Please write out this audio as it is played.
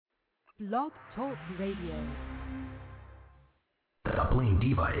Blog Talk Radio. The Bling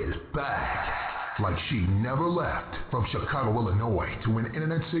Diva is back, like she never left. From Chicago, Illinois, to an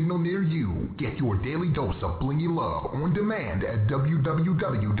internet signal near you, get your daily dose of blingy love on demand at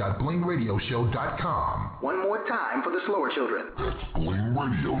www.blingradioshow.com. One more time for the slower children. That's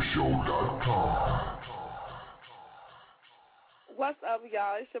blingradioshow.com. What's up,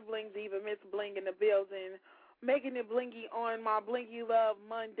 y'all? It's your Bling Diva, Miss Bling in the building, making it blingy on my Blingy Love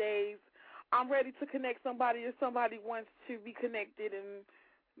Mondays. I'm ready to connect somebody if somebody wants to be connected and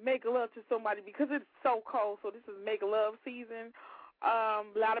make love to somebody because it's so cold. So this is make love season. A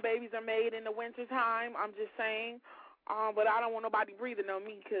lot of babies are made in the winter time. I'm just saying. But I don't want nobody breathing on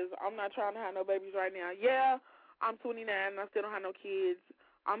me because I'm not trying to have no babies right now. Yeah, I'm 29 and I still don't have no kids.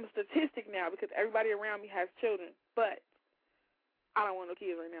 I'm a statistic now because everybody around me has children. But I don't want no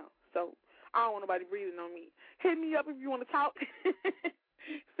kids right now. So I don't want nobody breathing on me. Hit me up if you want to talk.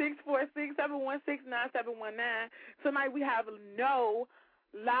 646-716-9719. Tonight we have No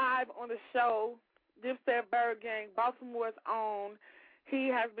live on the show. Dipset Bird Gang, Baltimore's own. He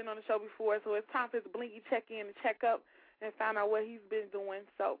has been on the show before, so it's time for his blinky check-in and check-up and find out what he's been doing.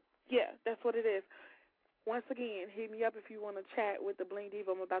 So, yeah, that's what it is. Once again, hit me up if you want to chat with the Bling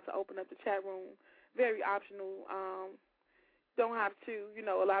Diva. I'm about to open up the chat room. Very optional. Don't have to. You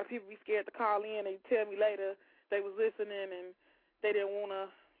know, a lot of people be scared to call in. They tell me later they was listening and they didn't want to,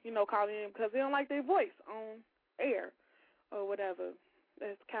 call in because they don't like their voice on air or whatever.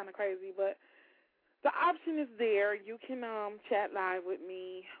 That's kind of crazy, but the option is there. You can chat live with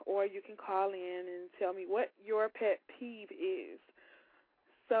me, or you can call in and tell me what your pet peeve is.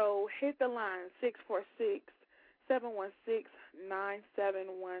 So hit the line,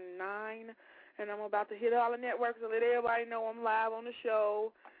 646-716-9719, and I'm about to hit all the networks and let everybody know I'm live on the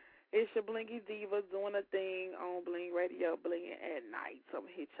show. It's your Blingy Diva doing a thing on Bling Radio, Blingin at night. So I'm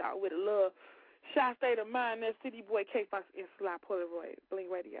going to hit y'all with a little shy state of mind. That's City Boy, K-Fox, and Sly Polaroid, Bling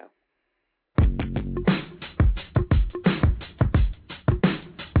Radio.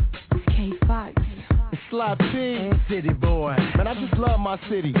 K-Fox. Sly P, City Boy. Man, I just love my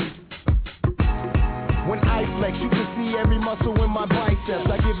city. When I flex, you can see every muscle in my biceps.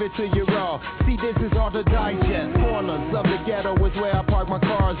 I give it to you raw. See, this is hard to digest. Corners of the ghetto is where I park my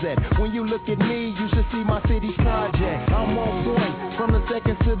cars at. When you look at me, you should see my city's project. I'm on point from the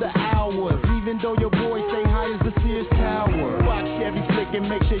seconds to the hours. Even though your boy stay high as the Sears Tower. Watch every flick and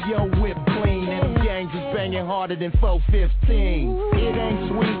make sure your whip clean. And them gangs is banging harder than 415. It ain't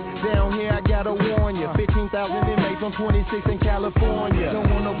sweet down here, I gotta warn you. 15,000 inmates on 26 in California. Don't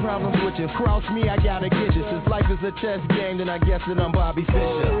want no problems with you. Cross me, I gotta get you. Since life is a chess game, then I guess that I'm Bobby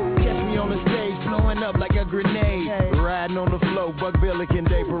Fischer. Catch me on the stage, blowing up like a grenade. Riding on the floor, Buck Billiken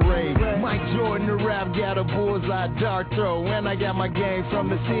Day Parade. Mike Jordan, the rap, got a bullseye dart throw. And I got my game from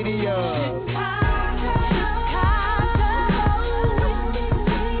the city of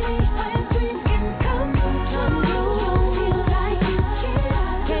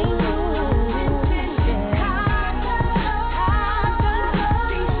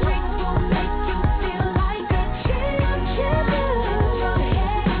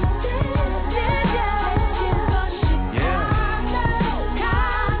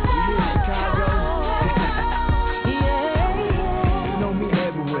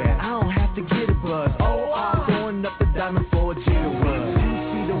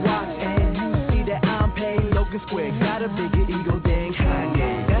Square, got a bigger ego than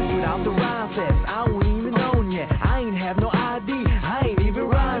Kanye. That's without the rhyme fest. I don't even own yet. I ain't have no ID. I ain't even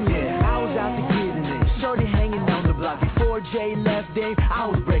rhyme yet. I was out to getting it. Shorty hanging on the block. Before Jay left Dave, I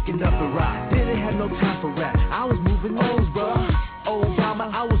was breaking up the rock. Didn't have no time for rap. I was moving those, bruh.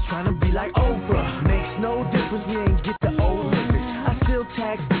 Obama, I was trying to be like Oprah. Makes no difference, we ain't get the old limit. I still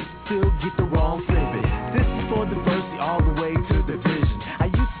tag, still get the wrong flip it. This is for diversity all the way to the vision. I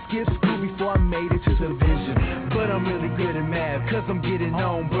used to skip school before I made it to the vision. But I'm really good at math, cause I'm getting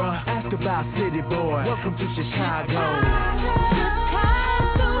on, bruh. Ask about City Boy, welcome to Chicago.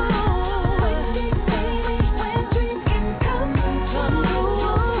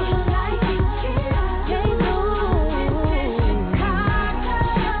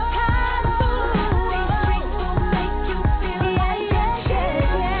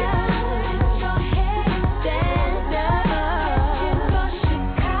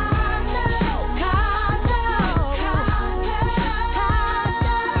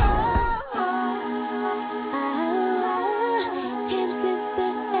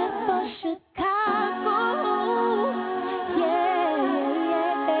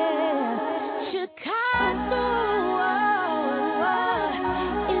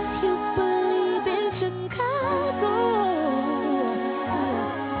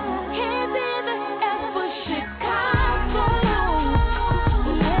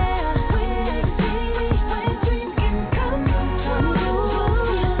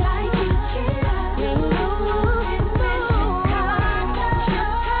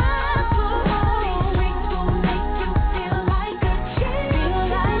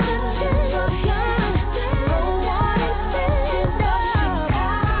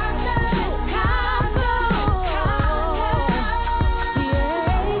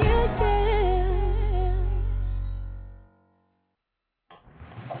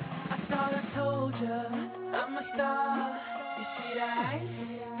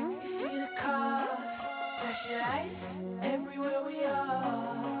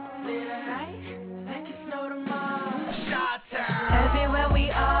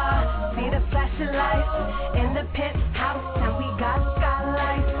 the penthouse and we got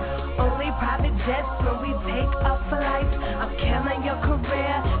skylights. Only private jets when we take a flight. I'm killing your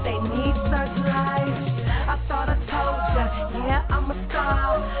career, they need searchlights. I thought I told ya, yeah, I'm a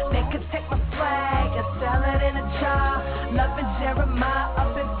star. They could take my swag and sell it in a jar. Loving Jeremiah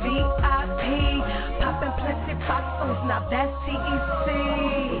up in VIP. Popping plenty bottles, now that's TEC.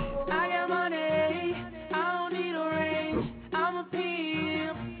 I got money, I don't need a ring. I'm a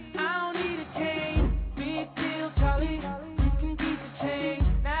pimp, I don't need a chain. Big deal, Charlie, you can keep the change.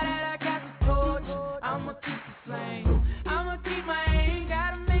 Now that I got the torch, I'ma keep the flame. I'ma keep my aim,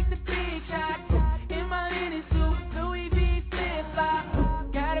 gotta make the big shots. In my linen suit, Louis V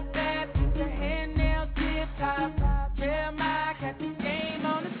flip-flop. Got a bad picture, hand nails, tip top. Jeremiah got the game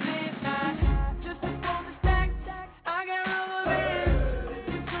on the slip knot. Just before the stack, I got rubber bands.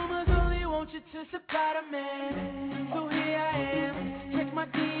 Consumers only want you to supply the man. So here I am, check my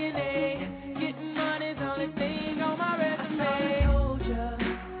DNA. Getting money's the only thing on my resume. I told ya,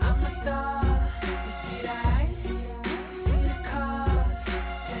 I'm a star. You see the ice, you see the cars.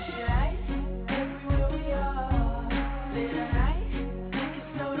 Just your ice, everywhere we are. Little ice, make it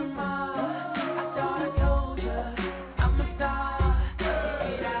snow tomorrow. I thought I told ya, I'm a star. You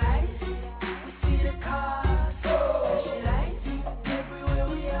see the ice, you see the cars. Just your ice, everywhere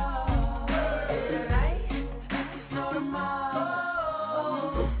we are. Little ice, make it snow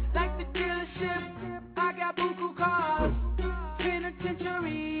tomorrow. Like the dealership, I got buku cars.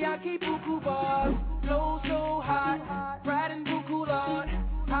 Penitentiary, I keep buku bars. Flow so hot, riding buku Lord.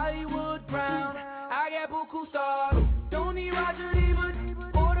 Hollywood Brown, I got buku stars. Don't need Roger Ebert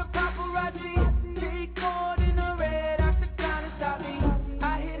or the paparazzi. Take more than a red octagon to stop me.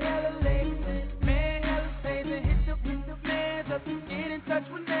 I hit hella licks, man, hella stays and hit the mans up. Get in touch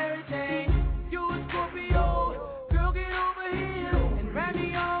with Mary Jane. You a Scorpio, girl, get over here and ride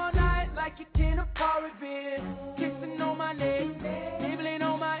me all night like you can a pirate beer. Kissing on my neck, nibbling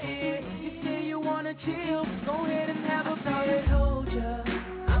on my ear. You say you wanna chill, go ahead and have a beer. I told ya,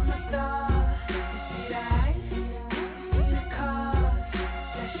 I'm a star. You see the ice, you see the cars.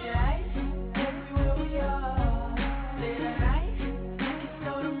 Just your ice, everywhere we are. Little ice, make it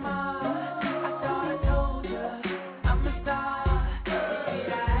snow tomorrow. I thought I told ya, I'm a star. You see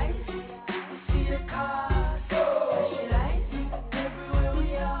the ice, you see the cars. Just your ice, everywhere we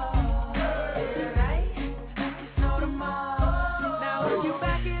are. Little ice, make it snow tomorrow. Now if you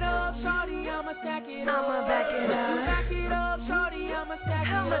back it up, shorty, I'ma stack it up. I'ma back it up. You back it up, shorty, I'ma stack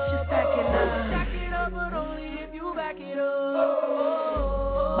it up. How much you stacking up? Stack it up, but only if you back it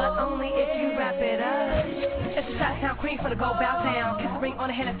up. But only if you wrap it up. It's a shot town queen for the go bow down. Kiss the ring on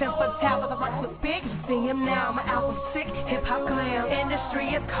the hand and fence for the towel. The rocks was big, see him now. My album's sick, hip hop glam.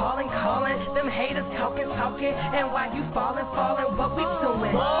 Industry is calling. Them haters talking. And while you falling, what we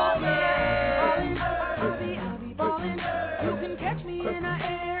doing? Ballin', I be ballin'. You can catch me in the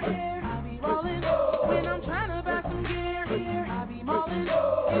air. I be rollin'. When I'm tryna buy some gear, I be maulin'.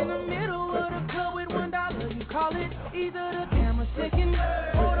 In the middle of the club with $1, you call it. Either the camera's ticking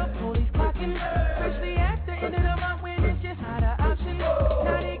or the police clocking. Especially at the end of the month when it's just not an option.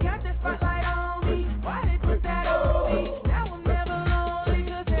 Now they got the spotlight on me. Why they put that on me? Now I'm never lonely,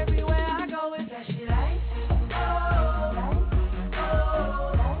 'cause everywhere I go it's that shit ice.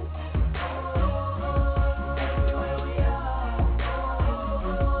 Everywhere we are.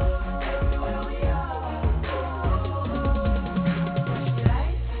 Everywhere we are. That shit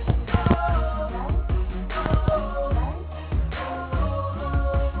ice.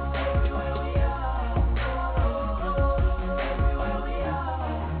 Everywhere we are. Everywhere we are.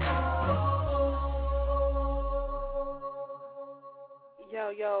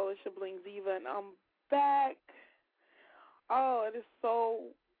 Yo, it's your Bling Diva, and I'm back. Oh, it is so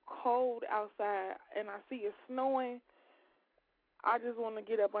cold outside, and I see it snowing. I just want to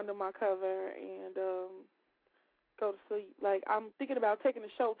get up under my cover and go to sleep. Like, I'm thinking about taking the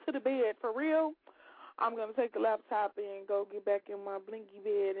show to the bed for real. I'm going to take the laptop and go get back in my blinky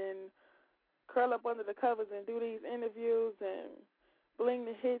bed and curl up under the covers and do these interviews and bling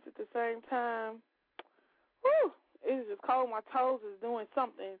the hits at the same time. Whew, it's just cold. My toes is doing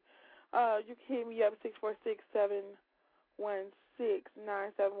something. You can hit me up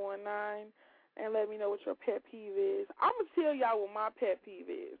 646-716-9719 and let me know what your pet peeve is. I'm going to tell y'all what my pet peeve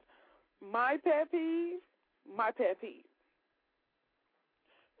is. My pet peeve.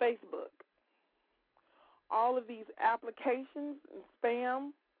 Facebook. All of these applications and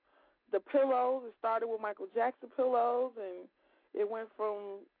spam. The pillows, it started with Michael Jackson pillows, and it went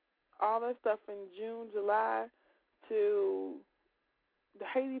from all that stuff in June, July, to the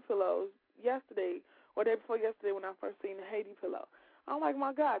Haiti pillows yesterday, or day before yesterday when I first seen the Haiti pillow. I'm like,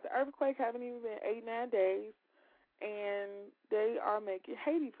 my God, the earthquake haven't even been 8-9 days. and they are making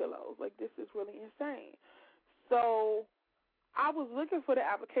Haiti pillows. Like, this is really insane. So I was looking for the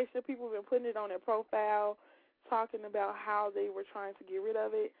application. People have been putting it on their profile, talking about how they were trying to get rid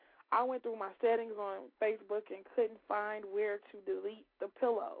of it. I went through my settings on Facebook and couldn't find where to delete the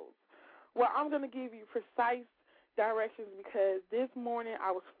pillows. Well, I'm going to give you precise directions because this morning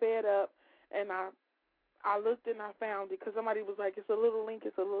I was fed up, and I looked and I found it because somebody was like, it's a little link,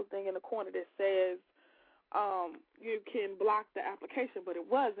 it's a little thing in the corner that says you can block the application, but it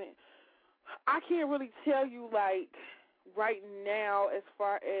wasn't. I can't really tell you, like, right now as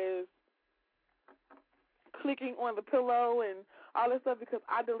far as clicking on the pillow and all that stuff because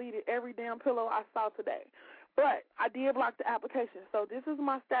I deleted every damn pillow I saw today. But I did block the application. So this is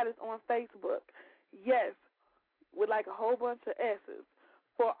my status on Facebook. Yes, with like a whole bunch of S's.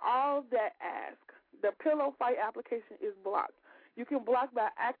 For all that ask, the pillow fight application is blocked. You can block by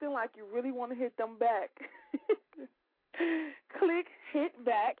acting like you really want to hit them back. Click hit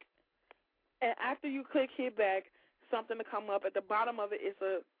back, and after you click hit back, something to come up. At the bottom of it is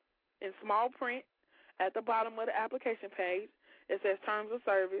in small print. At the bottom of the application page, it says terms of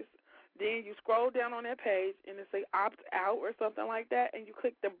service. Then you scroll down on that page, and it says opt out or something like that, and you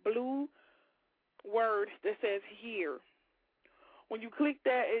click the blue word that says here. When you click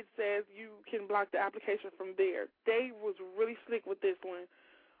that, it says you can block the application from there. They was really slick with this one.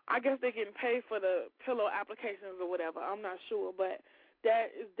 I guess they're getting paid for the pillow applications or whatever. I'm not sure, but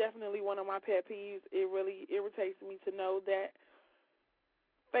that is definitely one of my pet peeves. It really irritates me to know that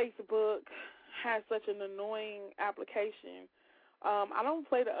Facebook has such an annoying application. I don't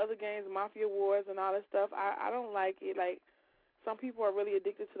play the other games, Mafia Wars and all that stuff. I don't like it. Like, some people are really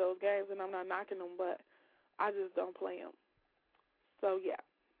addicted to those games, and I'm not knocking them, but I just don't play them. So, yeah.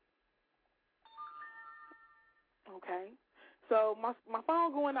 Okay. So, my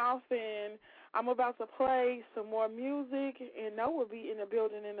phone going off, and I'm about to play some more music, and Noah will be in the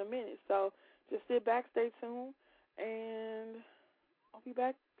building in a minute. So, just sit back, stay tuned, and I'll be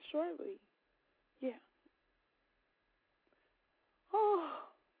back shortly. Yeah. Oh,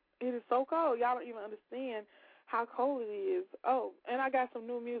 it is so cold. Y'all don't even understand how cold it is. Oh, and I got some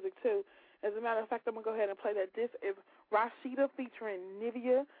new music, too. As a matter of fact, I'm going to go ahead and play that. This is Rashida featuring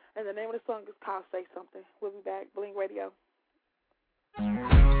Nivea, and the name of the song is called Say Something. We'll be back. Bling Radio.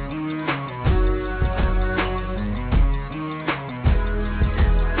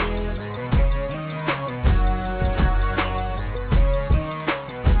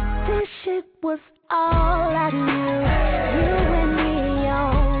 This shit was all I knew. You and me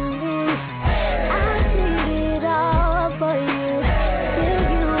only. I did it all for you. Still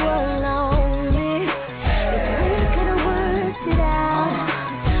you were lonely. If we could have worked it out,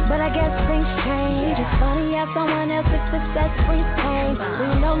 but I guess things change. It's funny how someone else's success brings pain.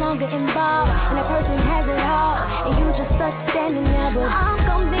 We're no longer involved, and a person has it all, and you just stuck standing there. But I'm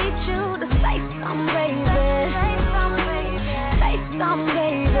gonna need you to say something, baby. Say something, baby. Say something,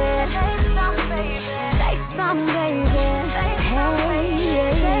 baby. Say something, baby. Say something, baby.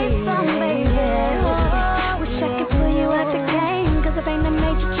 Say something, baby. Wish I could pull you out the game, 'cause if ain't a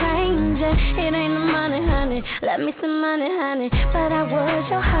major change, it ain't the money, honey. Let me some money, honey. But I was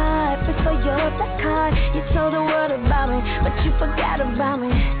your heart before your black card. You told the world about me, but you forgot about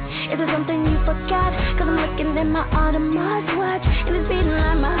me. Is it something you forgot? 'Cause I'm looking at my Audemars watch, and it's beating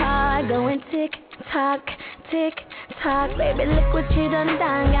like my heart, going tick tock, tick tock. Baby, look what you done.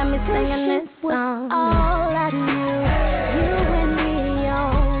 Got me singing this song. All I knew, you and me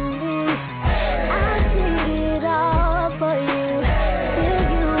only. I did it all for you. Still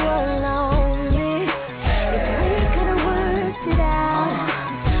you were lonely. If we could have worked it out,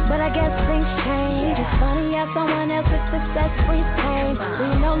 but I guess things change. It's funny how someone else's success brings pain.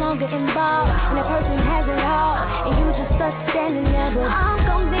 We're no longer involved, and a person has it all, and you just stuck standing there. But I'm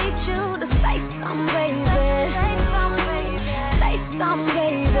gonna need you to say something, baby. Say something, baby. Say something,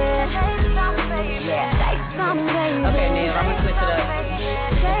 baby. Say something, baby. Say something, baby. Okay, Neil, I'm gonna switch it up.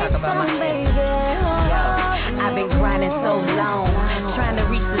 Let's talk about my shit. Yo, I've been grinding so long, trying to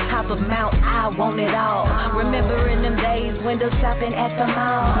reach the top of Mount. I want it all. Remembering them days, window shopping at the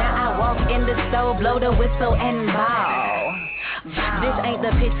mall. Now I walk in the store, blow the whistle and ball. This ain't the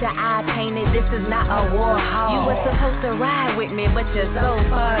picture I painted, this is not a war hall. You were supposed to ride with me, but you're so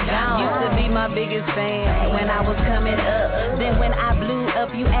far gone. Used to be my biggest fan when I was coming up. Then when I blew up,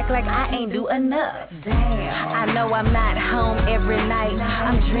 up, you act like I ain't do enough. Damn, I know I'm not home every night.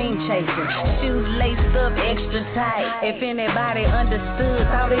 I'm dream chasing, shoes laced up extra tight. If anybody understood,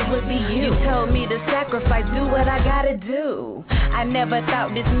 thought it would be you. You told me to sacrifice, do what I gotta do. I never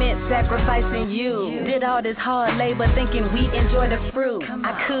thought this meant sacrificing you. Did all this hard labor thinking we enjoy the fruit.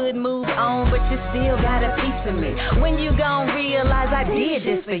 I could move on, but you still got a piece of me. When you gon' realize I did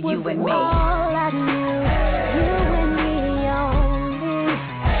this for you and me. All I knew, you and me only.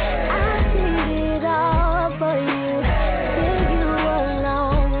 I did it all for you, till you were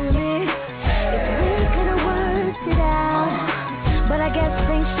lonely. If we could've worked it out, but I guess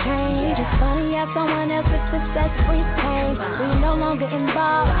things change. It's funny how someone else's success brings pain. We're no longer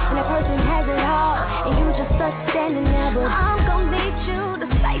involved, and a person has it all, and you just stuck standing there. But I'm gon' need you to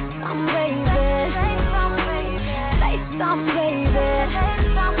say something, baby. Say something, baby. Say something, baby. Say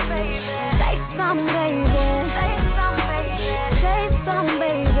something, baby. Say something, baby. Say something,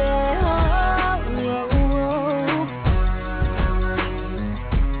 baby.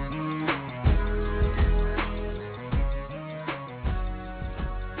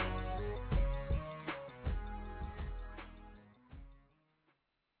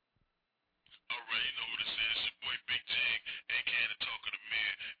 Alright, you know what this is. It's your boy Big Jig, aka the Talk of the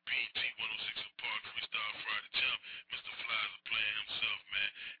Man, BT 106 and Park Freestyle Friday Jump. Mr. Flies is playing himself, man.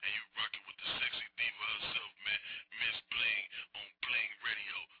 And you rocking with the sexy diva herself, man. Miss Bling on Bling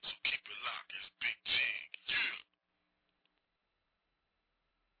Radio. So keep it locked. It's Big Jig. Yeah.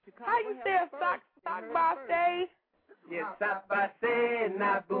 How you say stock by stay? Yeah, stop by say,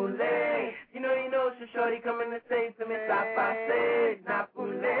 not boule. You know, she shorty coming to say to me, stop by say, not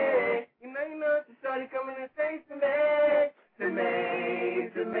boule. You know, she shorty coming to say to me, to me,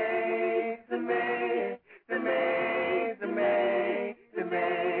 to me, to me, to me, to me, to me,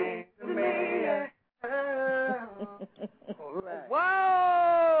 to me.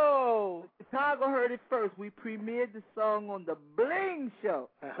 Whoa! Chicago heard it first. We premiered the song on the Bling Show.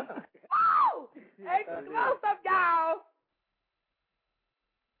 Woo! Exclusive, y'all.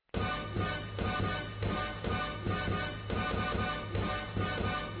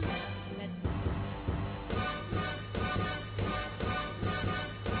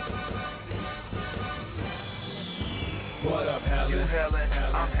 What up, Helen? You Helen,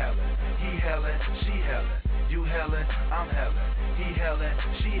 I'm Helen. He Helen, she Helen. You Helen, I'm Helen. He Helen,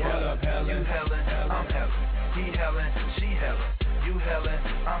 she Helen. What up, Helen? You Helen, I'm Helen. He Helen, she Helen. You Helen,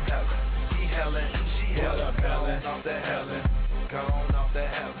 I'm Helen. He Helen, she Helen. What up, Helen? Gone off the Helen. Gone off the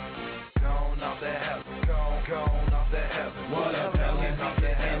Helen. Gone off the Helen. Gone off the Helen. What up, Helen? Off the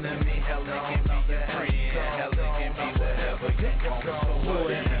enemy. Helen can be your friend. Helen can be whatever you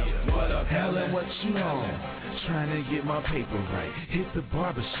want. What up, Helen? What you on? Trying to get my paper right. Hit the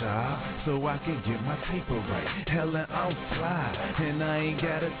barbershop so I can get my paper right. Helen, I'm fly, and I ain't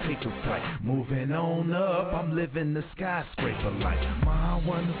gotta take a flight. Moving on up, I'm living the skyscraper life. Mom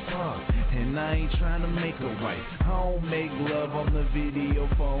wanna fuck, and I ain't trying to make a wife. I don't make love on the video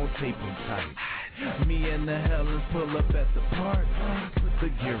phone, tape them tight. Me and the Helens pull up at the park, put the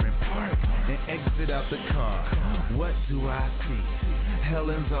gear in park, and exit out the car. What do I see?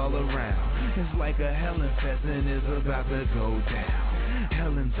 Helen's all around. It's like a Helen pheasant is about to go down.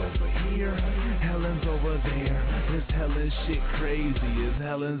 Helen's over here, Helen's over there. This Helen shit crazy as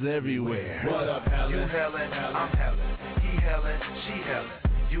Helen's everywhere. What up, Helen? You Helen, I'm Helen. He Helen, she Helen.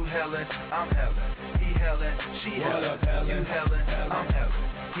 You Helen, I'm Helen. He Helen, she Helen. What up, Helen? You Helen, I'm Helen.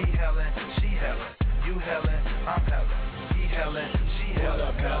 He Helen, she Helen. You Helen, I'm Helen. He Helen, she Helen. What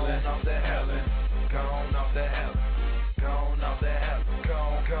up, Helen? Gone off the Helen. Gone off the Helen. Gone off the Helen.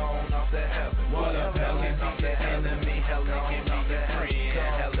 Gone off the Helen. What up, Helen? Off the enemy. Helen can be your friend.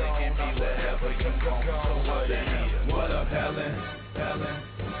 Helen can be whatever you want. So what it is? What up, Helen? Helen.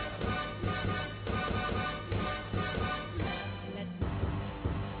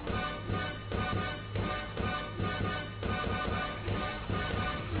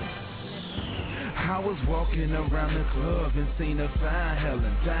 I was walking around the club and seen a fine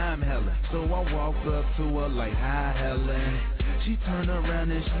Helen, dime Helen. So I walked up to her like, hi Helen. She turned around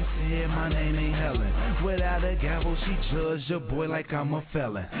and she said, my name ain't Helen. Without a gavel, she judged a boy like I'm a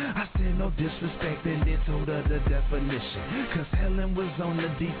felon. I said no disrespect and then told her the definition. Cause Helen was on the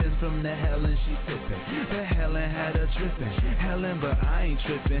deep end from the Helen she sippin'. The Helen had her trippin'. Helen, but I ain't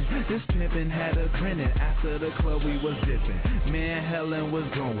trippin'. This pimpin' had her grinnin'. After the club we was dippin'. Man, Helen was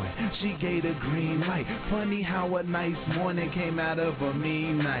going. She gave the green light. Funny how a nice morning came out of a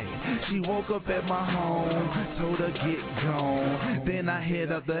mean night. She woke up at my home, told her get gone. Then I hit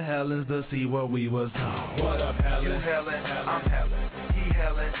up the Helens to see what we was on. What up, Helen? You Helen, I'm Helen. He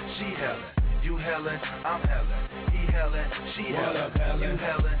Helen, she Helen. You Helen, I'm Helen. He Helen, she Helen. You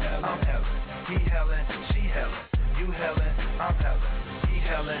Helen, I'm Helen. He Helen, she Helen. You Helen, I'm Helen. He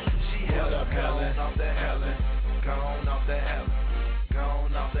Helen, she Helen. Gone off the Helen. Gone off the Helen.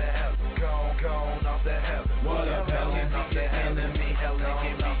 Gone off the Helen. Gone off the Helen. What up, Helen? Off the enemy. Helen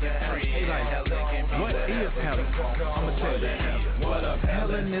can be your friend. What is Helen? I'ma tell you. What up,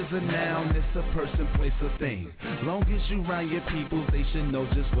 Helen is a noun, it's a person, place, a thing. Long as you round your people, they should know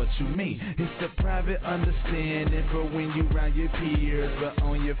just what you mean. It's a private understanding for when you round your peers, but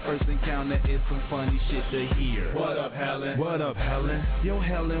on your first encounter, it's some funny shit to hear. What up, Helen? What up, Helen? Yo,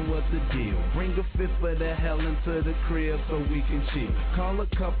 Helen, what's the deal? Bring a fifth of the Helen to the crib so we can chill. Call a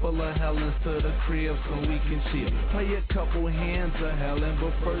couple of Helens to the crib so we can chill. Play a couple hands of Helen,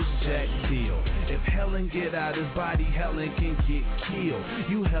 but first Jack deal. If Helen get out his body, Helen can get killed.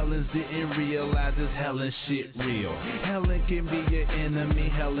 You Helens didn't realize this Helen shit real. Helen can be your enemy,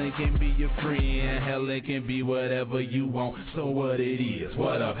 Helen can be your friend, Helen can be whatever you want, so what it is.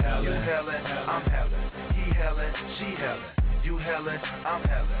 What up, Helen? You Helen, I'm Helen. He Helen, she Helen. You Helen, I'm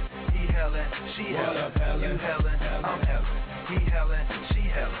Helen. He Helen, she Helen. You Helen, I'm Helen. He Helen, she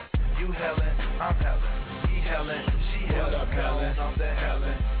Helen. You Helen, I'm Helen. He Helen, she Helen. Gone off the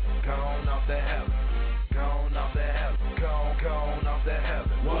Helen. Gone off the Helen. Gone off the Helen. Gone off the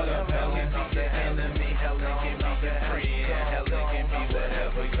Helen. What up, Helen? Can be your enemy. Helen can be your friend. Helen can be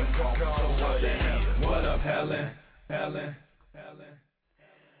whatever you want. So what it is. What up, Helen? Helen.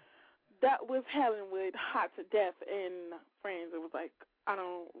 That was Helen with Hot to Death and Friends. It was like, I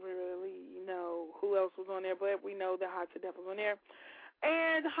don't really know who else was on there, but we know that Hot to Death was on there.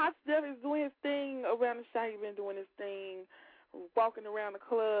 And Hot to Death is doing his thing around the shop. He's been doing his thing. Walking Around the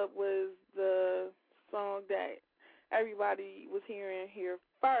Club was the song that everybody was hearing here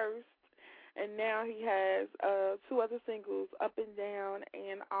first. And now he has 2 other singles, Up and Down,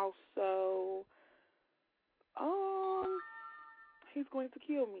 and also He's Going to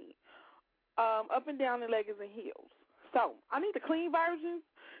Kill Me. Up and Down and Leggings and Heels. So I need the clean version.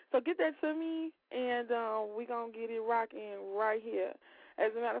 So get that to me, and we're going to get it rocking right here.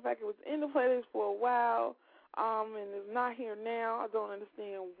 As a matter of fact, it was in the playlist for a while, and it's not here now. I don't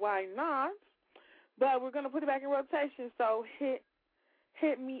understand why not. But we're going to put it back in rotation, so hit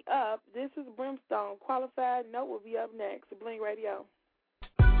me up. This is Brimstone. Qualified Note will be up next. Bling Radio.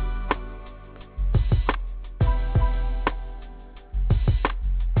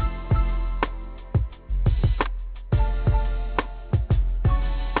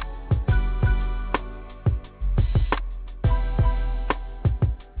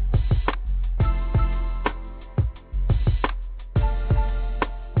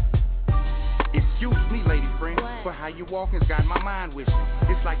 How you walking's got my mind wishing.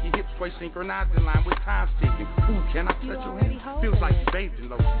 It's like your hips sway synchronized in line with time sticking. Ooh, can I touch your hand? Feels like you bathed in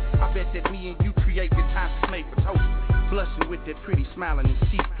lotion. I bet that me and you create good times to make for toasting. Blushing with that pretty smiling and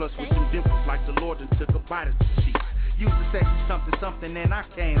teeth, plus with some dimples like the Lord and took a bite of the cheeks. Use the sexy something and I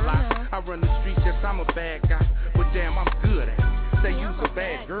can't lie. I run the streets, yes I'm a bad guy, but damn I'm good at it. Say you's a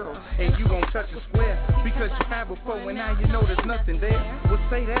bad girl, and you won't touch a square because you had before and now you know there's nothing there. Well,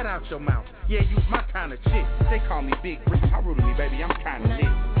 say that out your mouth. Yeah, you's my kind of chick. They call me Big Rick. How rude of me, baby, I'm kind of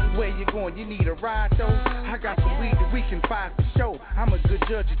lit. Where you going? You need a ride, though? I got some weed that we can find for show. I'm a good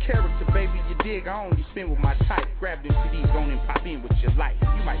judge of character, baby, you dig. I only spin with my type. Grab them CDs, go on and pop in with your life.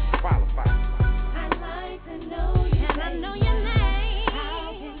 You might be qualified. I'd like to know you, and I know your name.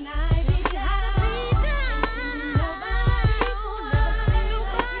 How can I be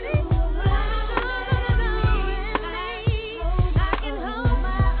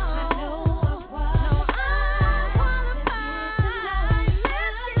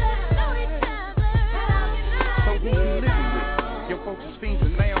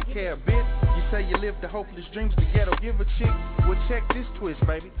care a bit. You say you live the hopeless dreams the ghetto give a chick. Well, check this twist,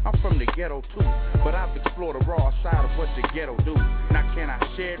 baby. I'm from the ghetto too, but I've explored the raw side of what the ghetto do. Now can I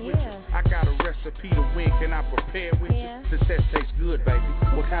share it with you? I got a recipe to win. Can I prepare with you? Success tastes good, baby.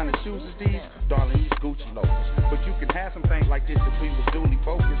 What kind of shoes is these? Darling, these Gucci loafers. But you can have some things like this if we was duly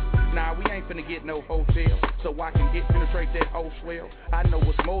focused. Nah, we ain't finna get no hotel, so I can penetrate that whole swell. I know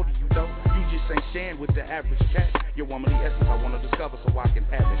what's more to you though. You just ain't sharing with the average cat. Your womanly essence I wanna discover so I can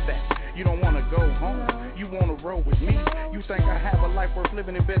have it back. You don't wanna go home, you wanna roll with me. You think I have a life worth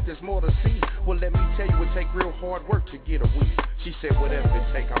living and bet there's more to see. Well, let me tell you, it take real hard work to get a win. She said whatever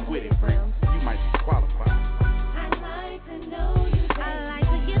it take, I'm with it, friend. You might be qualified. I'd like to know you, baby. I'd like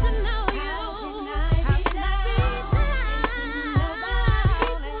to get to know you.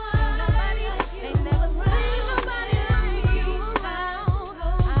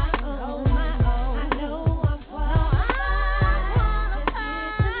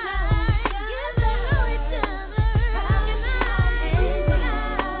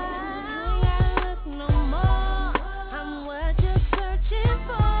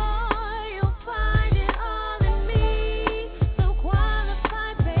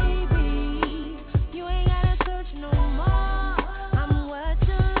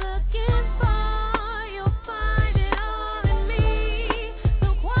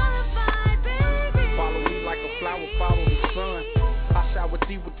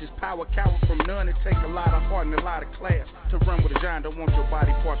 take a lot of heart and a lot of class to run with a giant. Don't want your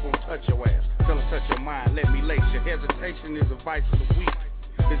body parts, won't touch your ass. Tell her touch your mind, let me lace your hesitation is a vice of the weak.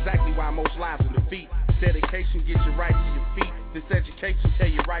 Exactly why most lives in defeat. Dedication gets you right to your feet. This education tell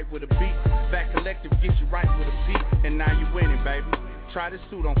you right with a beat. That collective gets you right with a beat. And now you winning, baby. Try this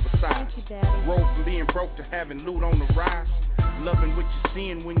suit on for size. Roll from being broke to having loot on the rise. Loving what you're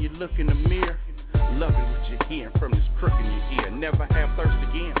seeing when you look in the mirror. Loving what you're hearing from this crook in your ear. Never have thirst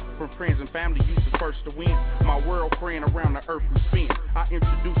again. From friends and family, you the first to win. My world praying around the earth we spin. I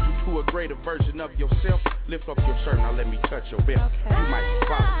introduce you to a greater version of yourself. Lift up your shirt, now let me touch your belt. You might be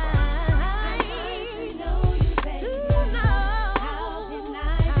qualified.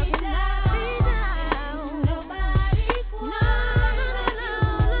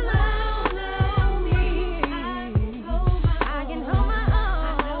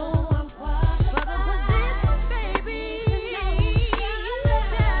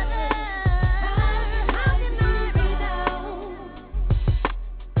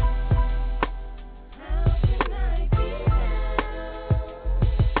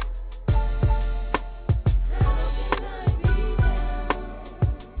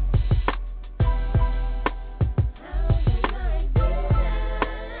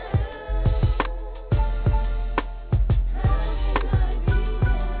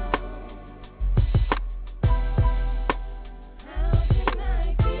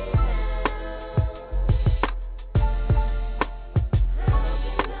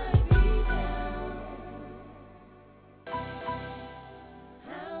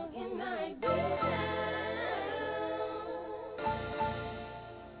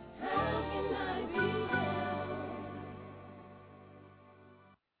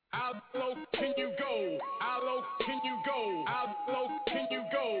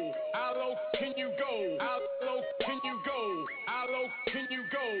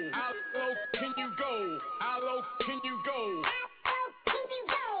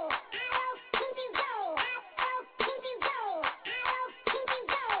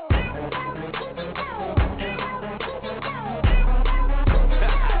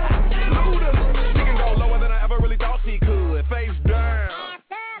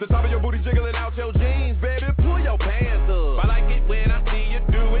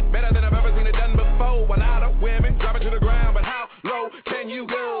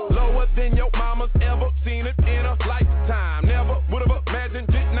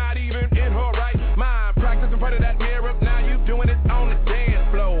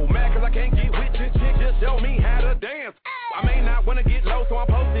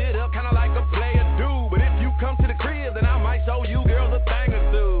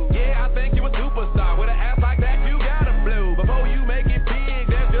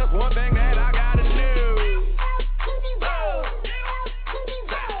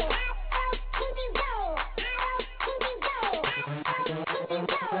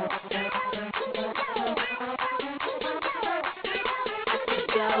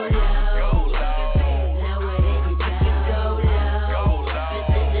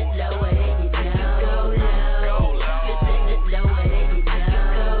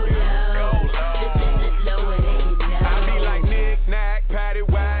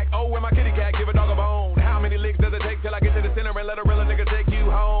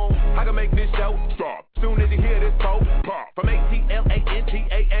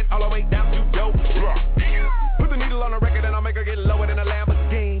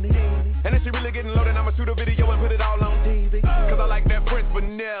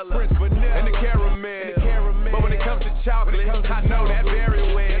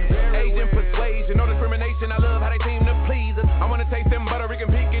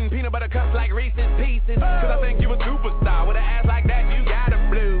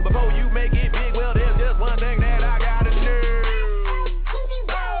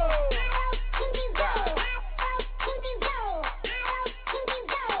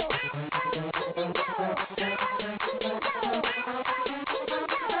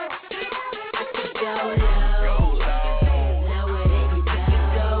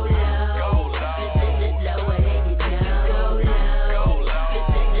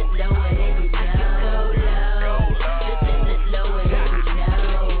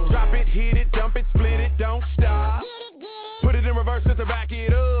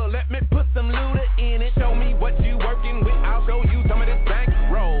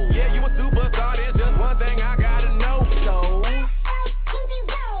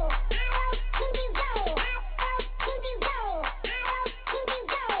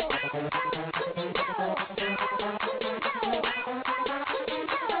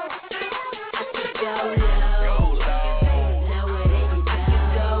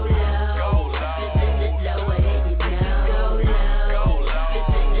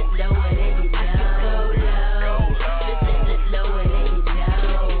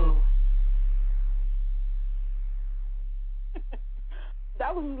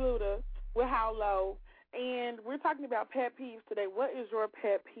 talking about pet peeves today. What is your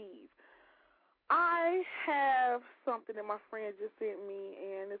pet peeve? I have something that my friend just sent me,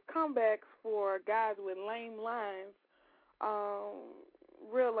 and it's comebacks for guys with lame lines,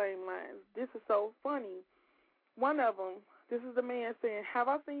 real lame lines. This is so funny. One of them, this is the man saying, have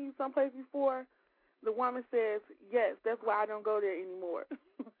I seen you someplace before? The woman says, yes, that's why I don't go there anymore.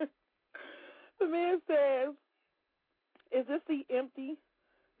 The man says, is this seat empty?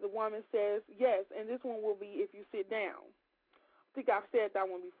 The woman says, yes, and this one will be if you sit down. I think I've said that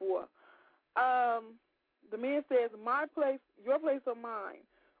one before. The man says, my place, your place or mine?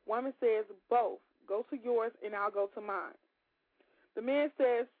 Woman says, both. Go to yours and I'll go to mine. The man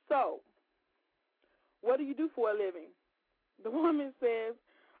says, so, what do you do for a living? The woman says,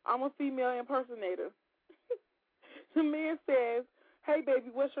 I'm a female impersonator. The man says, hey, baby,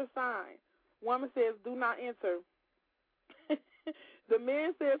 what's your sign? Woman says, do not enter. The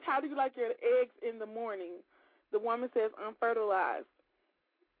man says, how do you like your eggs in the morning? The woman says, unfertilized.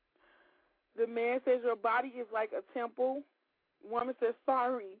 The man says, your body is like a temple. Woman says,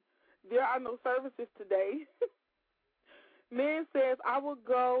 sorry, there are no services today. Man says, I will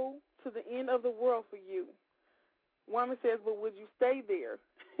go to the end of the world for you. Woman says, but would you stay there?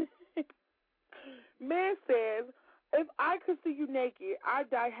 Man says, if I could see you naked, I'd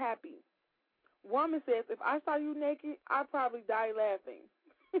die happy. Woman says, if I saw you naked, I'd probably die laughing.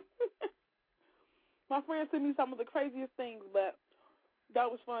 My friend sent me some of the craziest things, but that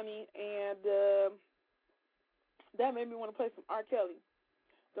was funny, and that made me want to play some R. Kelly.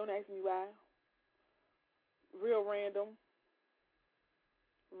 Don't ask me why. Real random.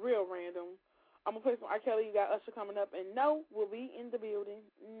 Real random. I'm going to play some R. Kelly. You got Usher coming up, and No will be in the building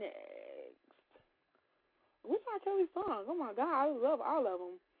next. What's R. Kelly's song? Oh, my God. I love all of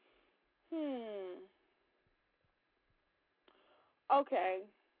them. Okay.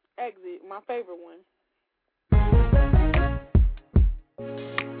 Exit, my favorite one.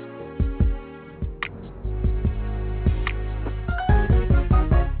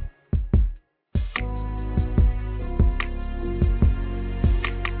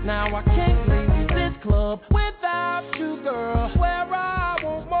 Now I can't leave this club without you, girl. Where I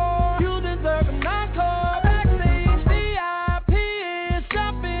want more, you deserve an encore. Backstage VIP is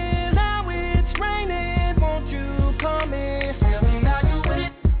jumping, now it's raining. Won't you come in? Tell me how you with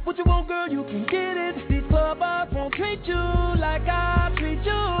it. What you want, girl, you can get it. These clubbers won't treat you like I treat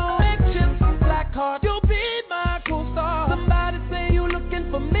you. Big chips, black card, you'll be my co-star. Somebody say you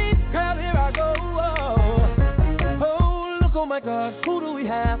looking for me, girl, here I go. Oh my God, who do we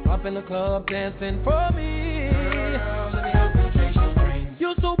have up in the club dancing for me? Girl, let me help you chase your dreams.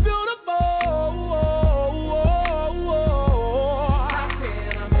 You're so beautiful. How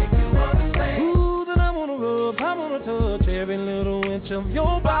can I make you understand? Ooh, that I wanna rub, I wanna touch every little inch of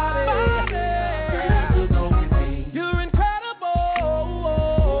your body. Girl, go with me. You're incredible.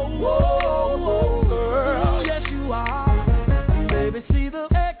 Girl, yes you are. Baby, see the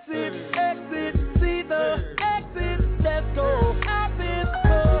exit, see the exit. Let's go out this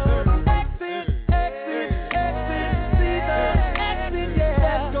club. Exit, see the exit, yeah.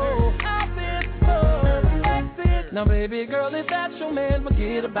 Let's go out this club. Exit. Now, baby girl, if that's your man,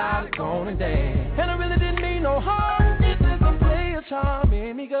 forget about it, go on and dance. And I really didn't mean no harm. This is a player charm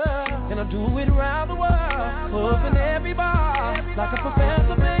in me, girl. And I do it around the world, up in every bar, like a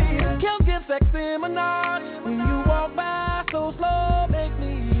professor, babe. Kill, give, sexy, menage. When you walk by so slow, make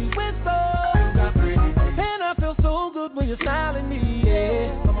me whistle. When you're smiling at me,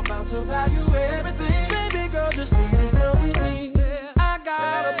 yeah, I'm about to value everything. Baby girl, just please come with me. I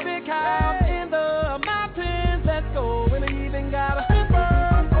got a big house in the mountains, let's go. And I even got a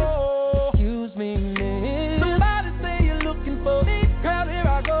stripper. Oh, excuse me, miss. Somebody say you're looking for me, girl, here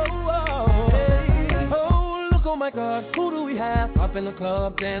I go. Hey. Oh, look, oh my God, who do we have up in the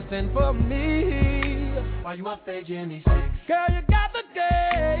club dancing for me? While you up stage in these six, girl, you got the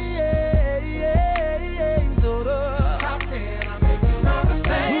game, so how can I make you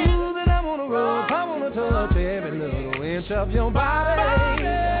understand? Ooh, that I wanna rub, I wanna touch every little inch of your body.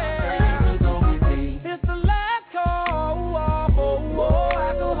 It's the last call,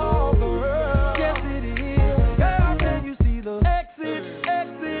 alcohol, girl. Yes, it is. Girl, can you see the exit,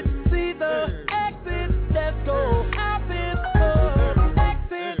 see the exit. Let's go out this club.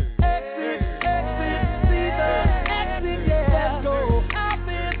 Exit, see the exit, yeah. Let's go out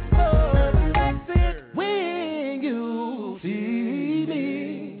this club. Exit, when you see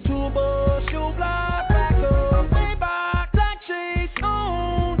me. Tuba, shoe block, back up, way back, black shades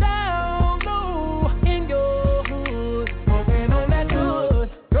on down low in your hood, smoking on that good.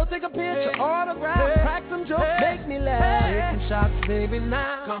 Girl, take a picture, autograph, crack some jokes, make me laugh. Take some shots, baby,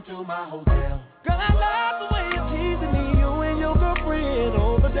 now come to my hotel. Girl, I love the way you're teasing me, you and your girlfriend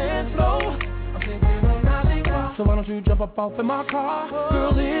on the dance floor. I'm thinking I'm not thinking. So why don't you jump up off in my car?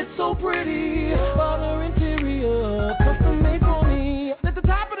 Girl, it's so pretty. Leather interior, custom made for me. Let the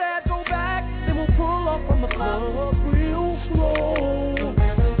top of that go back, then we'll pull up from the club real slow.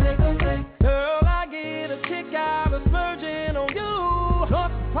 Girl, I get a kick out of splurging on you.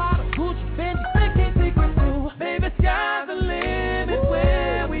 Trust, Prada, Gucci, Fendi, can't secret too. Baby, sky's the limit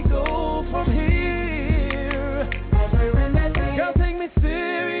where we go from here. Girl, take me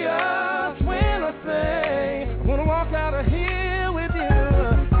serious when I say I wanna walk out of here with you.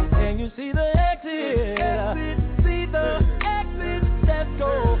 And you see the exit, see the exit. Let's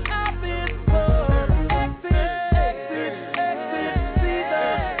go out this club. Exit, exit, exit. See the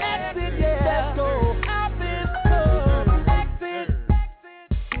exit, yeah. Let's go out this club. Exit, exit.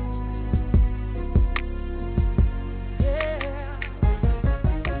 Yeah.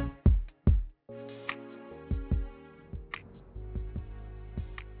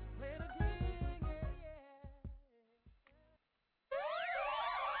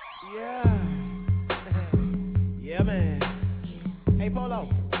 Yeah. Yeah, man. Hey, Polo.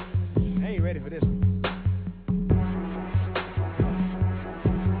 I ain't ready for this one.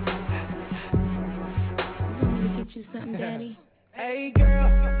 Get you something, Daddy. Hey, girl,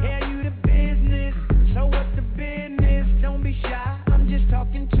 yeah, you the business. So what's the business? Don't be shy. I'm just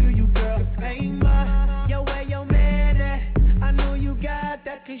talking to you, girl. Hey, ma, yo, where your man at? I know you got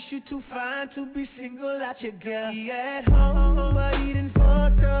that, 'cause you too fine to be single out your girl. He at home, but he done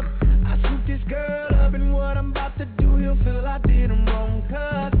fucked up. I scooped this girl up, and what I'm about to do, he'll feel I did him wrong.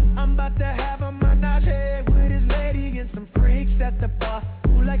 'Cause I'm about to have a menage with his lady and some freaks at the bar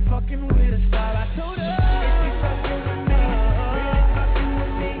who like fucking with a star. I told her, if you fucking with me, really fucking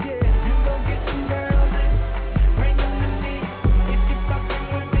with me, yeah, you gon' get some girls and bring them to me. If you fucking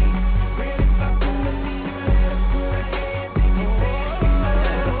with me, really fucking with me, you let her put her hands in your pants. Be my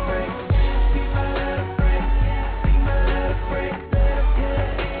little friend, be my little friend, be my little friend. Let her put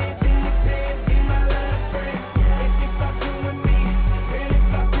her hands in your pants. Be my little friend. If you fucking with me, really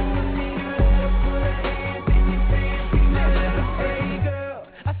fucking with me, you let her put her hands in your pants. Be my little friend, girl.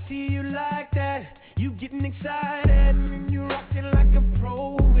 I see you like that. You getting excited and you rocking like a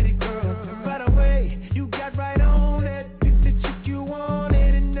pro with it, girl. Right away, you got right on it. Pick the chick you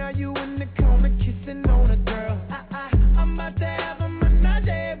wanted, and now you in the corner kissing on a girl. I'm about to have a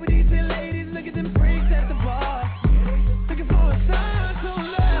menage with these two ladies. Look at them freaks at the bar, looking for a sign to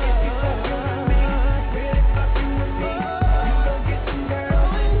love. If you fucking with me, really fucking with me, you gon' get some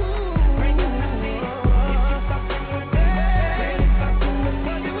girls and bring them to me. If you fucking with me, really fucking with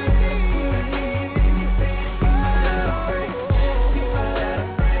me, you let her put her hands in your pants. Be my little friend, be my little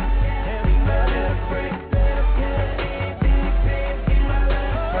friend, yeah, be my little friend. Let her put her hands in your pants. Be my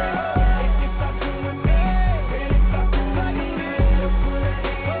little friend. If you fucking with me, really fucking with me, you let her put her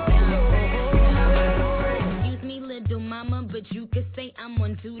hands in your pants. Be my little friend. Excuse me, little mama, but you could say I'm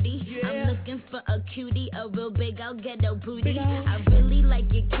on duty. I'm looking for a cutie, a real big old ghetto booty. I really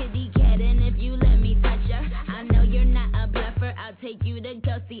like your kitty cat, and if you let me touch her, I know you're not a bluffer. I'll take you to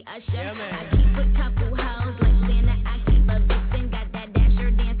go see Usher. I keep a couple hoes like Santa. I keep a vixen, got that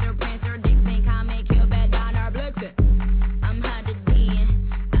dasher, dancer, prancer, Dixon, comic, Cupid, Donner, Blitzen. I'm hot to D,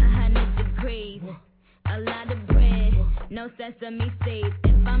 100 degrees, a lot of bread, no sesame seeds.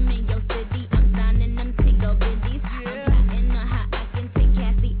 If I'm in your city, I'm signing them single biddies. I'm plotting on how I can take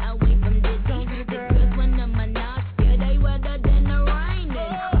Cassie away from Diddy. This girl's one of my knots, yeah, they wetter than the raining.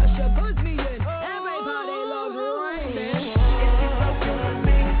 Usher puts me in, everybody loves the raining. If you fucking with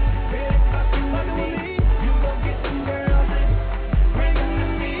me, really fucking with me, you gon' get some girls and bring them to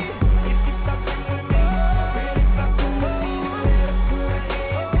me. If you fucking with me, really fucking with me, you let her put her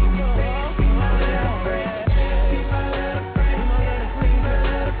hands in your pants. Be my little friend, be my little friend, be my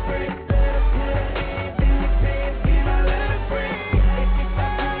little friend. Let her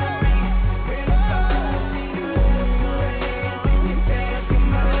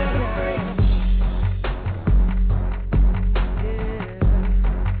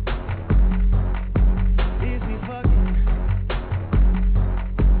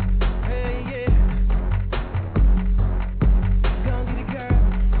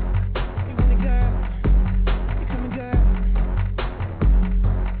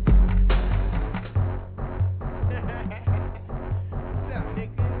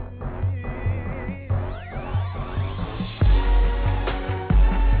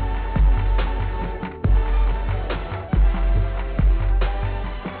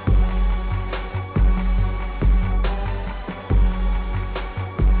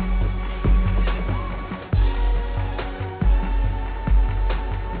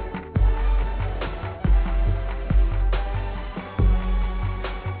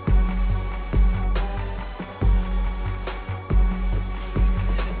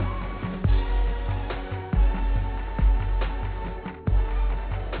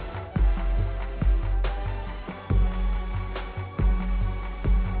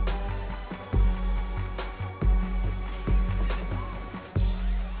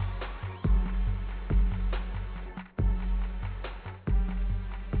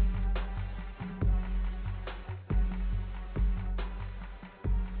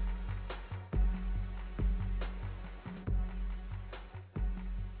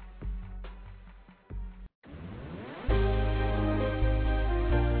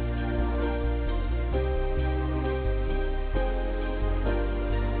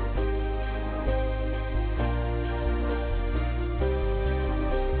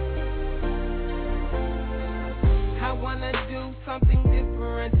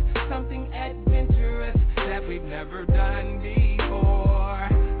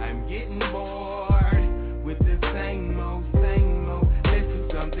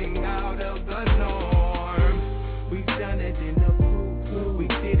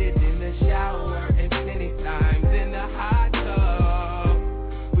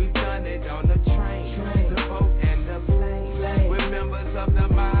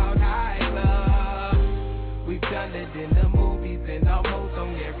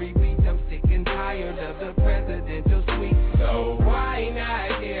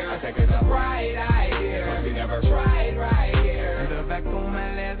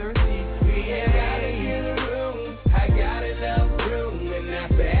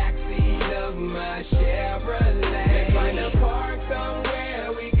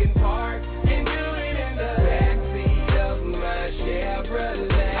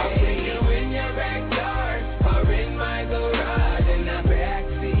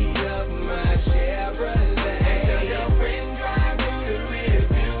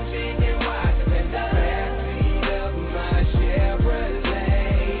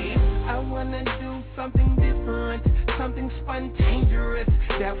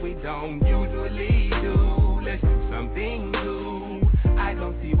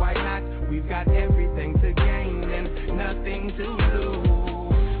baby, why not? We've got everything to gain and nothing to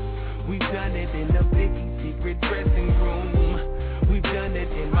lose. We've done it in the biggie secret dressing room. We've done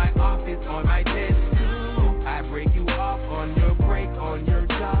it in my office, on my desk too. I break you off on your break, on your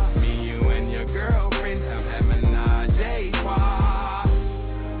job. Me, you, and your girlfriend have a menage a trois.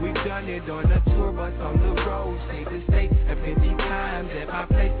 We've done it on the tour bus, on the road, state to state, and 50 times at my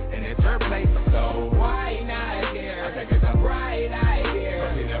place and at your place. So why not here? I think it's a bright idea,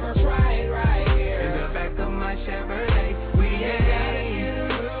 but we never tried right here. In the back of my Chevrolet, we ain't gotta get a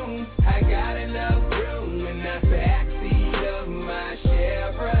room. I got enough room in the backseat of my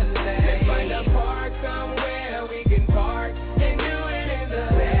Chevrolet. Let's find a park somewhere we can park and do it in the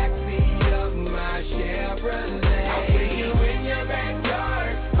backseat of my Chevrolet. I'll put you in your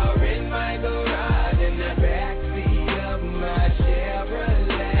backyard or in my garage in the backseat of my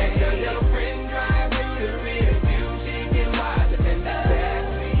Chevrolet. And your friend drive through the rear view, she can watch it in the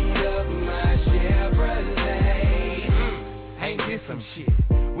backseat of my Chevrolet. Ain't this some shit?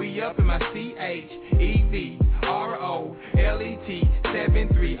 We up in my CHEVROLET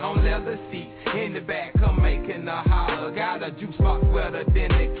 73 on leather seats in the back, come making a holler. Got a juice box wetter than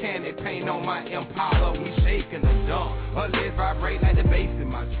the candy paint on my Impala. We shaking the dump, her lips vibrate like the bass in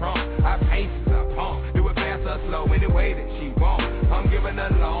my trunk. I paces, I pump, do it fast or slow any way that she want. I'm giving her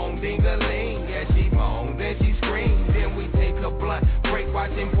long ding-a-ling, yeah she moans, then she screams. Then we take a blunt break,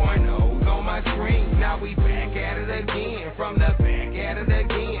 watching pornos on my screen. Now we back at it again, from the back at it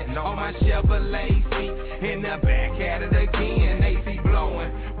again. On my Chevrolet seat, in the back at it again. AC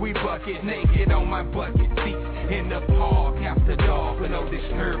blowing, we bucket naked on my bucket seats. In the park after dark, with no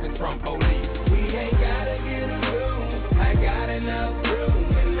disturbance from police. We ain't gotta get a room, I got enough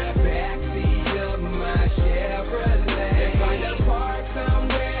room in the backseat of my Chevrolet. Let's find a park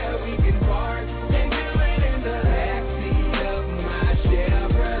somewhere we can park and do it in the backseat of my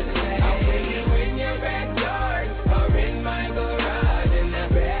Chevrolet. I'll put you in your backyard or in my garage in the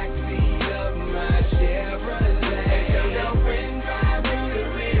backseat of my Chevrolet. And your friend drive through the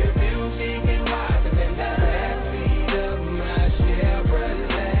rear view, she can watch it in the backseat of my Chevrolet.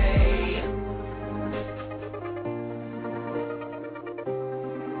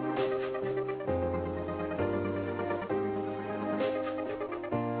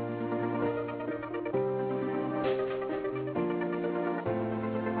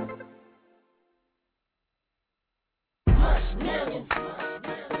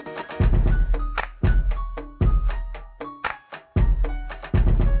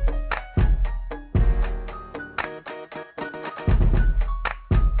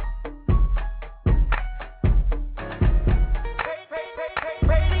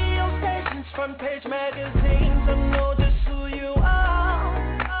 Radio stations, front page magazines, I know just who you are.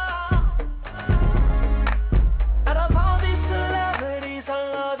 Out of all these celebrities, I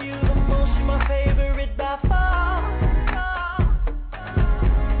love you the most, you're my favorite by far.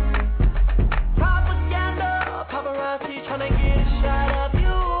 Propaganda, paparazzi trying to get a shot of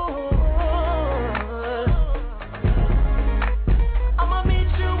you. I'ma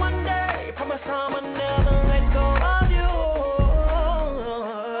meet you one day, promise I'ma never let go of you.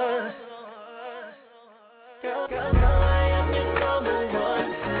 Girl, I am your number one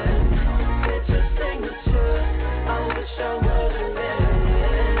fan. It's your signature, I wish I was a man.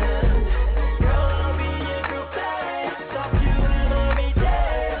 Girl, I'll be your groupie, stop you every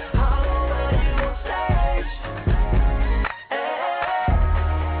day. I'll over you on stage.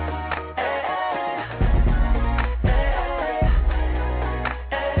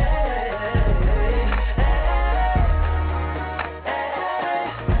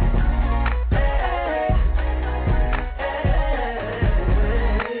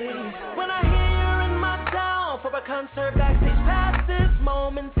 When I hear you're in my town for a concert backstage passes,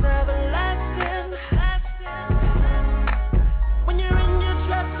 moments everlasting. When you're in your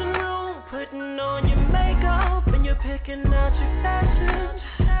dressing room, putting on your makeup and you're picking out your fashion.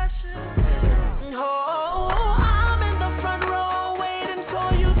 Oh, I'm in the front row waiting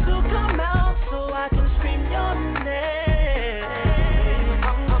for you to come out so I can scream your name.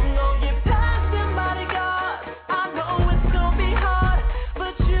 I'm gonna get past them bodyguards. I know it's gonna be hard,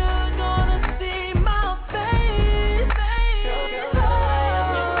 but you're gonna see my face. Girl, I am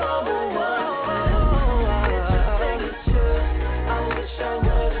your number one fan. It's your signature, I wish I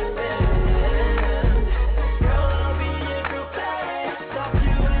was a man. Girl, I'll be your groupie,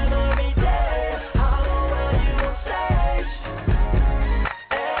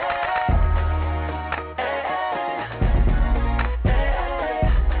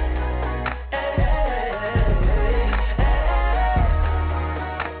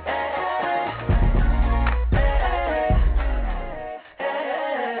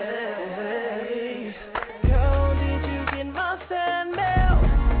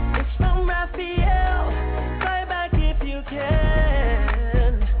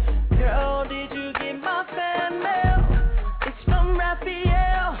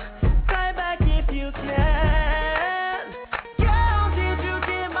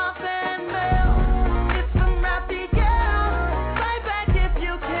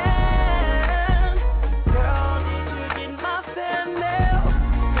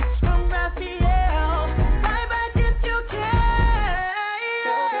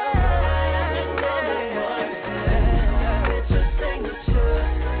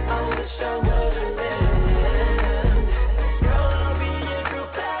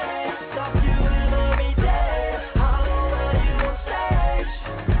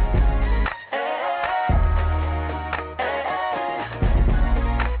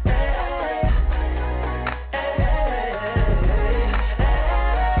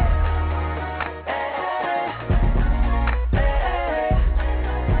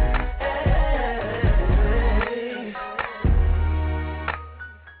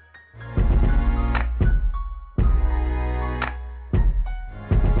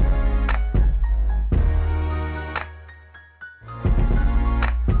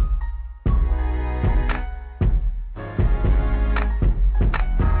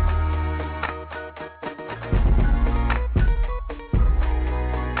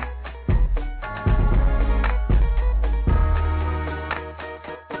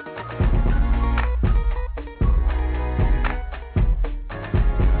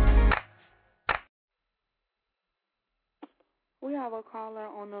 a caller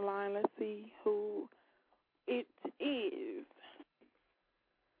on the line. Let's see who it is.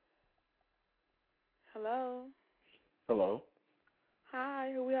 Hello. Hello.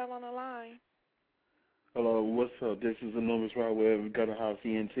 Hi, who we have on the line? Hello, what's up? This is Anonymous right where we got a house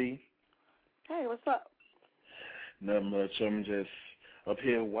ENT. Hey, what's up? Not much. I'm just up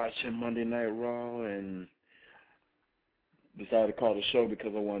here watching Monday Night Raw and decided to call the show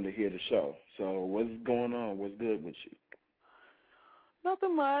because I wanted to hear the show. So what's going on? What's good with you?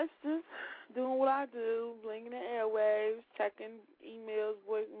 Nothing much. Just doing what I do, blinging the airwaves, checking emails,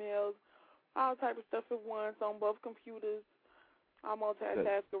 voicemails, all type of stuff at once on both computers. I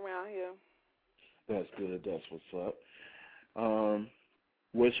multitask around here. That's good. That's what's up.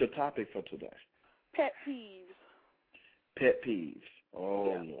 What's your topic for today? Pet peeves. Pet peeves.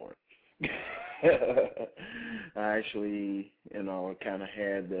 Oh, yeah. Lord. I actually, kind of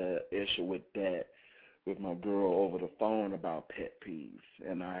had the issue with that with my girl over the phone about pet peeves.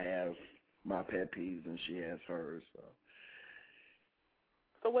 And I have my pet peeves and she has hers.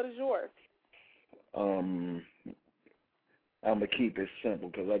 So what is yours? I'm going to keep it simple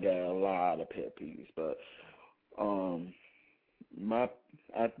because I got a lot of pet peeves. But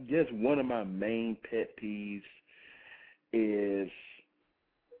I guess one of my main pet peeves is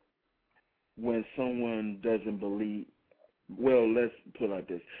when someone doesn't believe, well, let's put it like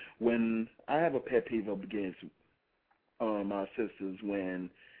this. When I have a pet peeve up against my sisters when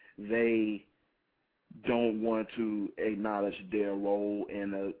they don't want to acknowledge their role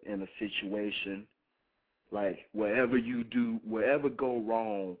in a situation. Like, whatever you do, whatever go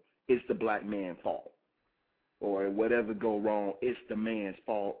wrong, it's the black man's fault. Or whatever go wrong, it's the man's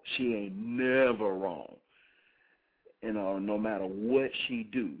fault. She ain't never wrong. No matter what she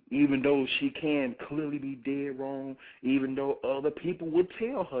do, even though she can clearly be dead wrong, even though other people would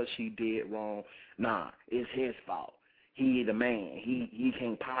tell her she did wrong, nah, it's his fault. He the man. He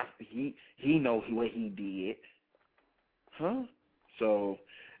can't possibly, he know what he did. Huh? So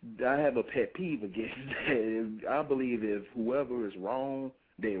I have a pet peeve against that. I believe if whoever is wrong,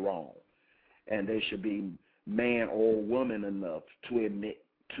 they're wrong. And they should be man or woman enough to admit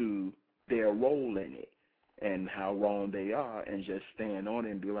to their role in it and how wrong they are and just stand on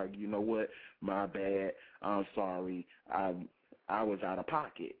it and be like, you know what, my bad, I'm sorry, I was out of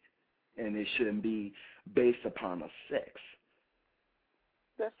pocket. And it shouldn't be based upon a sex.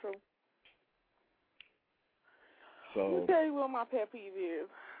 That's true. So let me tell you what my pet peeve is.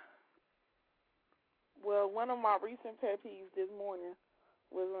 Well, one of my recent pet peeves this morning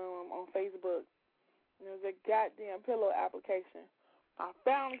was on Facebook. It was a goddamn pillow application. I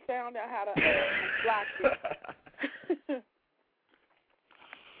finally found out how to block it.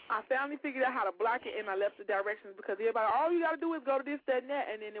 I finally figured out how to block it, and I left the directions because everybody, all you got to do is go to this, that, and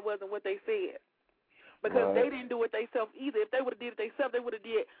that, and then it wasn't what they said. Because they didn't do it themselves either. If they would have did it themselves, they would have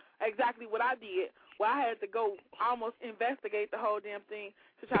did exactly what I did. Well, I had to go almost investigate the whole damn thing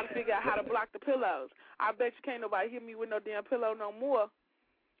to try to figure out how to block the pillows. I bet you can't nobody hit me with no damn pillow no more.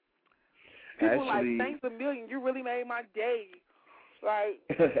 People actually, like, thanks a million. You really made my day. Like,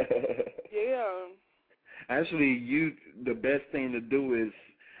 yeah. Actually, the best thing to do is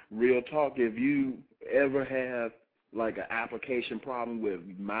real talk. If you ever have like an application problem with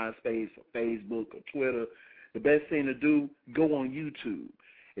MySpace or Facebook or Twitter, the best thing to do, go on YouTube.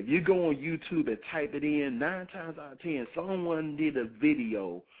 If you go on YouTube and type it in, 9 times out of 10, someone did a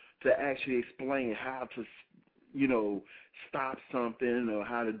video to actually explain how to, stop something or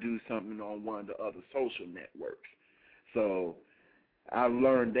how to do something on one of the other social networks. So I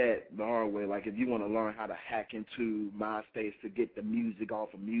learned that the hard way. Like if you want to learn how to hack into MySpace to get the music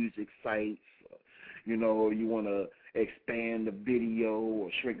off of music sites, you want to expand the video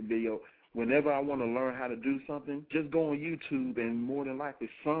or shrink the video. Whenever I want to learn how to do something, just go on YouTube and more than likely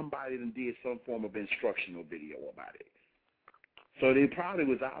somebody did some form of instructional video about it. So they probably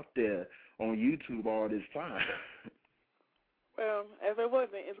was out there on YouTube all this time. Well, if it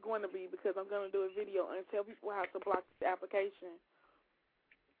wasn't, it's going to be because I'm going to do a video and tell people how to block the application.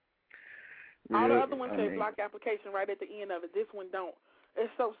 All the other ones say block application right at the end of it. This one don't.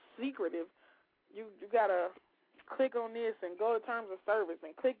 It's so secretive. You got to click on this and go to terms of service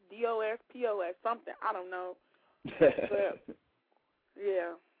and click DOS, POS, something. I don't know. But,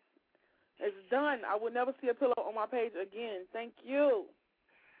 yeah. It's done. I will never see a pillow on my page again. Thank you.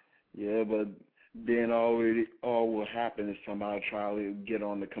 Yeah, but then all will happen is somebody try to get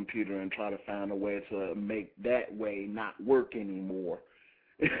on the computer and try to find a way to make that way not work anymore.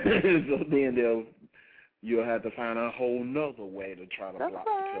 So then you'll have to find a whole nother way to try to block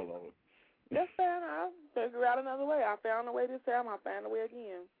the pillow. That's fine. I'll figure out another way. I found a way this time. I'll find a way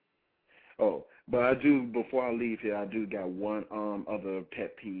again. Oh, but I do, before I leave here, I do got one other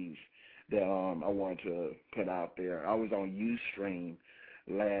pet peeve that I wanted to put out there. I was on Ustream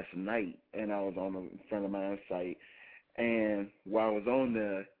last night, and I was on a friend of mine's site, and while I was on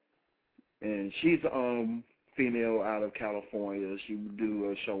there, and she's female out of California. She would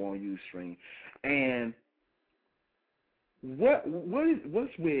do a show on Ustream, and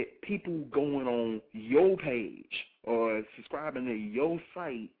what's with people going on your page or subscribing to your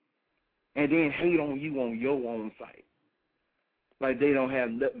site and then hate on you on your own site? Like they don't have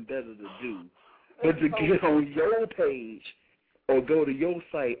nothing better to do but to get on your page or go to your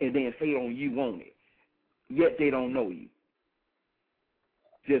site and then hate on you on it. Yet they don't know you.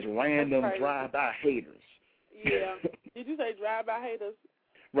 Just random drive-by haters. Yeah. Did you say drive-by haters?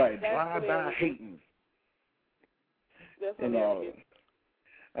 Right, drive-by hating. That's and I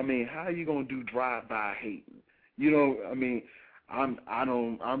mean, how are you gonna do drive-by hating? You know, I mean, I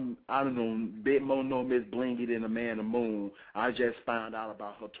don't bit more know Miss Blingin than a man the moon. I just found out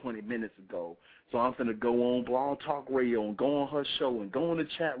about her 20 minutes ago, so I'm finna go on Blog Talk Radio and go on her show and go in the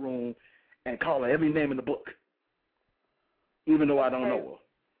chat room and call her every name in the book, even though I don't know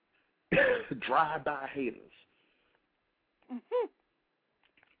her. Drive-by haters.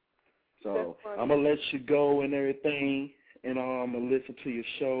 So I'm gonna let you go and everything, and I'm gonna listen to your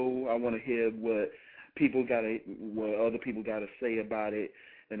show. I want to hear what other people gotta say about it,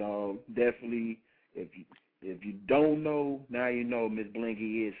 and definitely if you don't know, now you know. Miss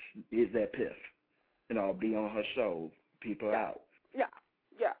Blingin is that piff, and I'll be on her show. People out. Yeah,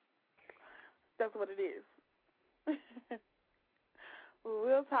 that's what it is.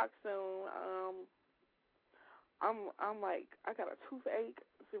 We'll talk soon. I'm like, I got a toothache.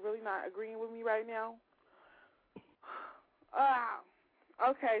 It's really not agreeing with me right now.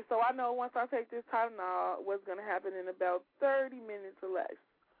 Okay, so I know once I take this Tylenol, what's going to happen in about 30 minutes or less.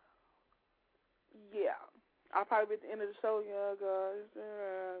 Yeah. I'll probably be at the end of the show, yeah, guys.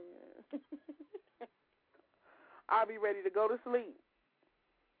 I'll be ready to go to sleep.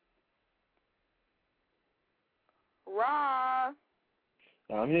 Ra.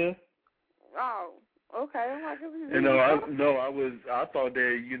 I'm here. Oh, okay. I'm like, I thought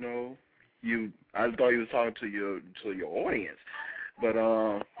that I thought you was talking to your audience, but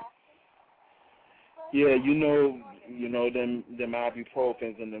yeah, them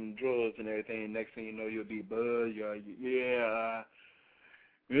ibuprofens and them drugs and everything. Next thing you know, you'll be buzzed. Yeah,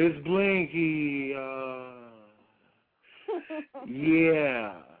 it's Blinky.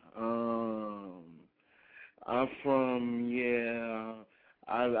 Yeah. I'm from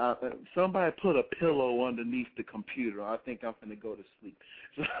somebody put a pillow underneath the computer. I think I'm gonna go to sleep.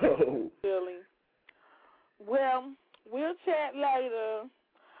 So really. Well, we'll chat later.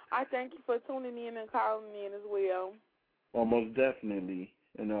 I thank you for tuning in and calling in as well. Almost definitely.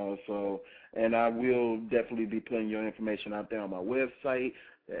 And I will definitely be putting your information out there on my website.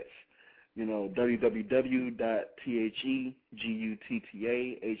 That's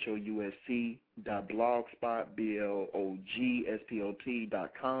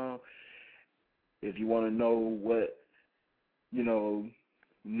www.thehousc.blogspot.blogspot.com. If you want to know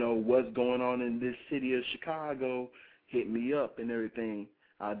what's going on in this city of Chicago, hit me up and everything.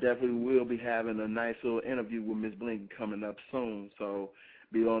 I definitely will be having a nice little interview with Miss Bling coming up soon, so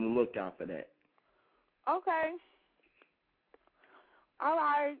be on the lookout for that. Okay. All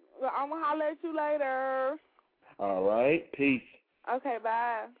right. Well, I'm going to holler at you later. All right. Peace. Okay,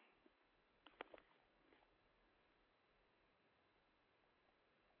 bye.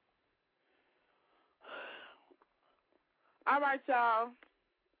 All right, y'all.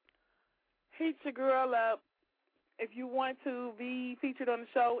 Hit your girl up. If you want to be featured on the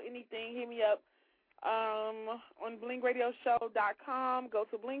show, anything, hit me up on BlingRadioShow.com. Go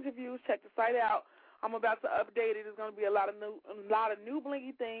to Bling's Reviews. Check the site out. I'm about to update it. There's going to be a lot of new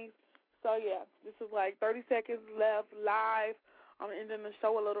Blingy things. So, yeah, this is like 30 seconds left live. I'm ending the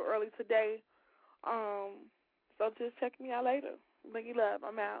show a little early today. So just check me out later. Blingy love.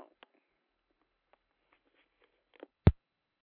 I'm out.